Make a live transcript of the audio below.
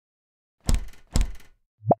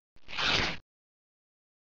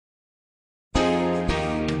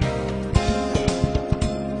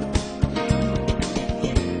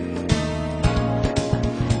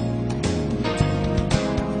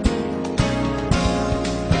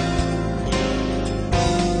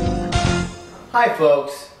Hi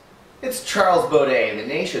folks, it's Charles Boday, the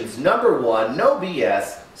nation's #1 no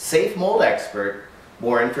BS safe mold expert.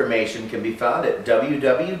 More information can be found at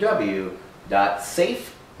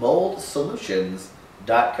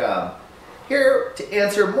www.safemoldsolutions.com. Here to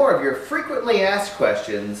answer more of your frequently asked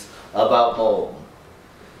questions about mold.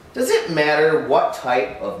 Does it matter what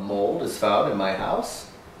type of mold is found in my house?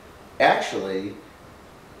 Actually,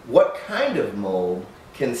 what kind of mold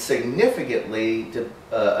can significantly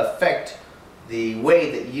affect the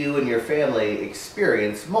way that you and your family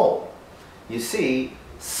experience mold. You see,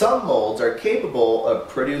 some molds are capable of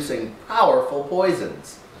producing powerful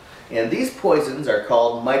poisons, and these poisons are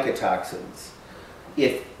called mycotoxins.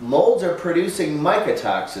 If molds are producing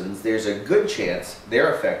mycotoxins, there's a good chance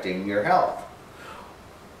they're affecting your health.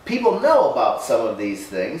 People know about some of these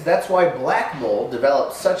things. That's why black mold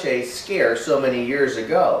developed such a scare so many years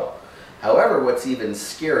ago. However, what's even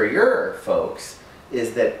scarier, folks,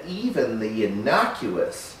 is that even the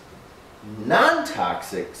innocuous,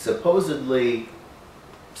 non-toxic, supposedly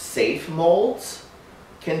safe molds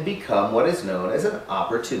can become what is known as an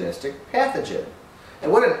opportunistic pathogen. And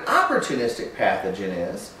what an opportunistic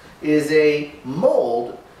pathogen is a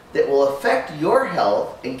mold that will affect your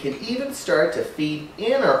health and can even start to feed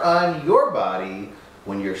in or on your body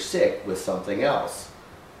when you're sick with something else.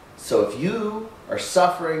 So if you are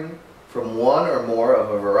suffering from one or more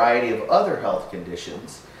of a variety of other health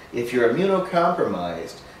conditions, if you're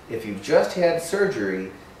immunocompromised, if you've just had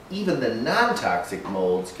surgery, even the non-toxic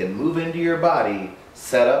molds can move into your body,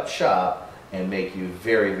 set up shop, and make you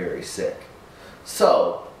very, very sick.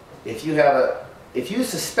 So, if you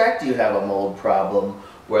suspect you have a mold problem,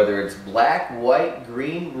 whether it's black, white,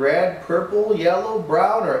 green, red, purple, yellow,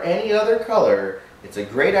 brown, or any other color, it's a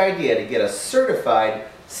great idea to get a certified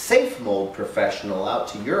safe mold professional out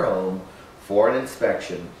to your home for an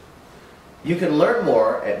inspection. You can learn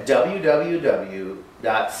more at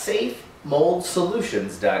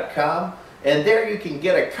www.safemoldsolutions.com, and there you can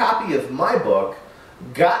get a copy of my book,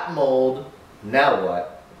 Got Mold, Now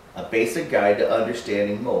What? A Basic Guide to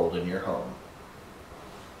Understanding Mold in Your Home.